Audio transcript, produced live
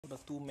the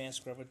 2-mass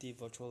gravity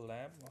virtual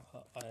lab,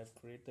 I have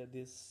created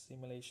this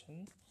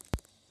simulation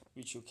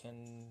which you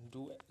can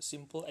do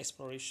simple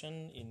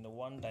exploration in a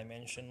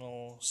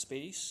one-dimensional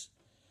space.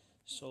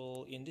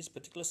 So in this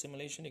particular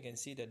simulation, you can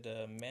see that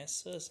the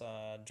masses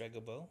are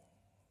draggable.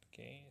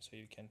 Okay, so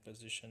you can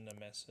position the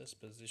masses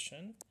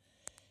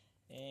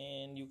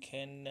and you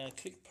can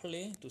click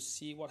play to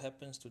see what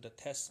happens to the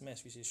test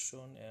mass, which is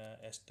shown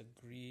as the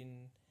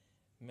green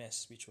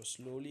mass, which will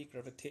slowly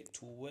gravitate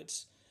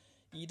towards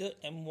either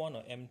M1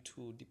 or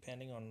M2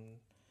 depending on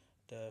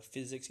the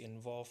physics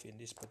involved in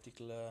this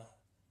particular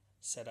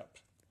setup.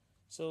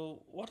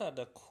 So what are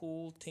the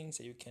cool things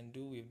that you can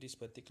do with this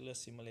particular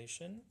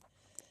simulation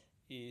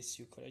is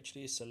you could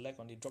actually select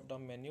on the drop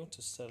down menu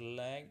to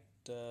select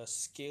the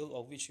scale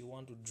of which you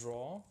want to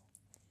draw.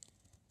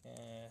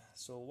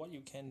 So what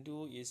you can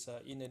do is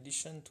in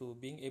addition to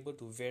being able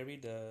to vary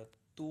the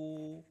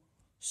two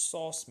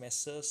source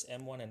masses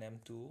M1 and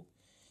M2,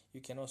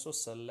 you can also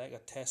select a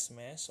test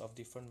mass of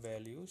different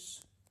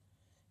values.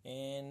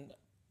 And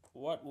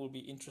what will be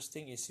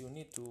interesting is you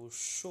need to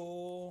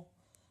show,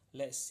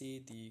 let's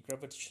say, the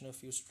gravitational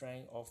field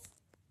strength of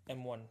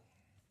M1,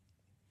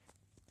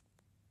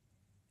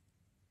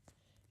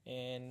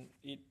 and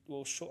it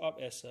will show up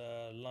as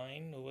a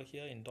line over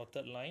here in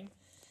dotted line.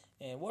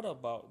 And what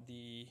about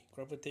the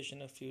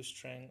gravitational field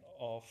strength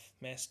of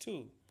mass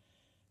 2?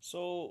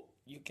 So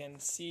you can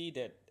see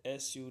that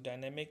as you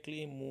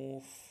dynamically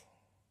move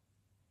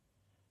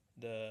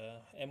the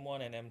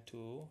M1 and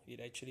M2, it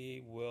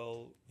actually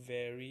will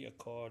vary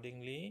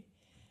accordingly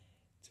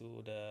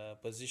to the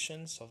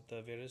positions of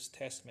the various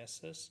test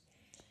masses.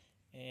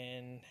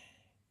 And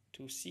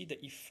to see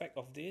the effect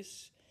of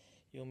this,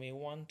 you may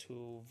want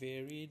to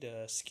vary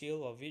the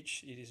scale of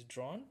which it is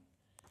drawn,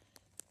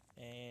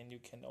 and you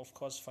can of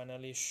course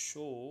finally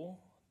show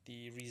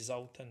the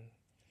resultant,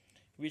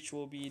 which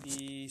will be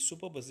the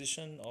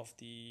superposition of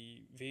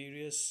the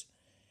various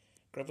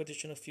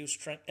gravitational field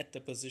strength at the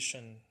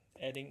position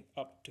adding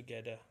up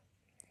together,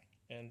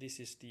 and this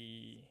is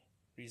the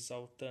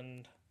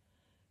resultant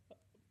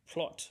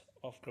plot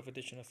of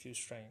gravitational field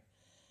strength.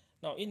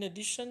 Now, in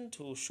addition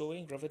to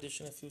showing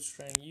gravitational field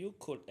strength, you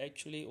could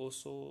actually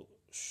also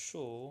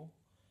show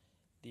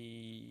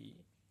the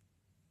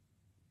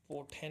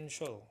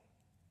potential.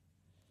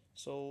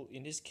 So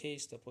in this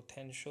case, the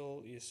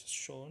potential is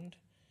shown,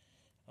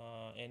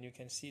 and you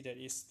can see that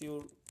it's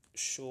still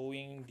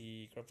showing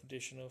the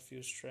gravitational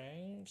field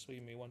strength, so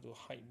you may want to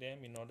hide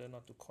them in order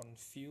not to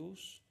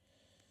confuse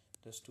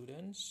the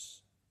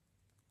students.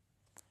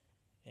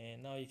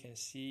 And now you can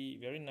see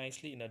very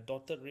nicely in a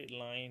dotted red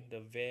line the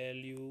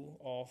value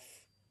of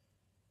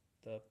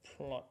the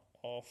plot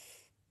of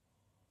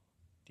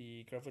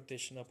the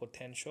gravitational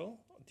potential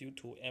due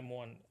to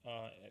M1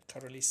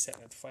 currently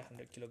set at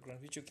 500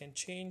 kilograms, which you can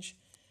change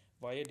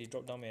via the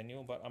drop down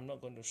menu, but I'm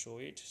not going to show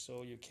it.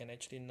 So you can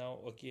actually now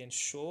again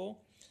show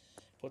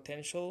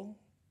potential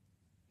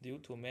due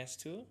to mass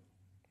 2,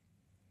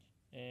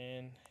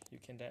 and you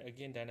can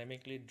again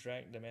dynamically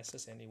drag the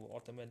masses and it will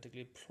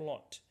automatically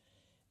plot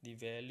the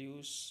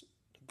values,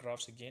 the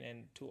graphs again.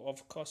 And to,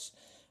 of course,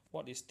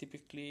 what is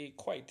typically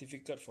quite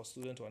difficult for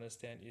students to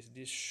understand is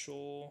this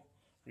show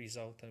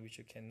resultant, which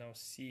you can now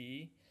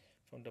see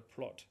from the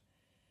plot.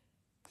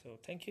 So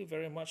thank you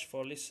very much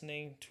for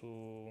listening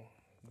to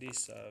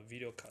this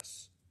video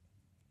cast.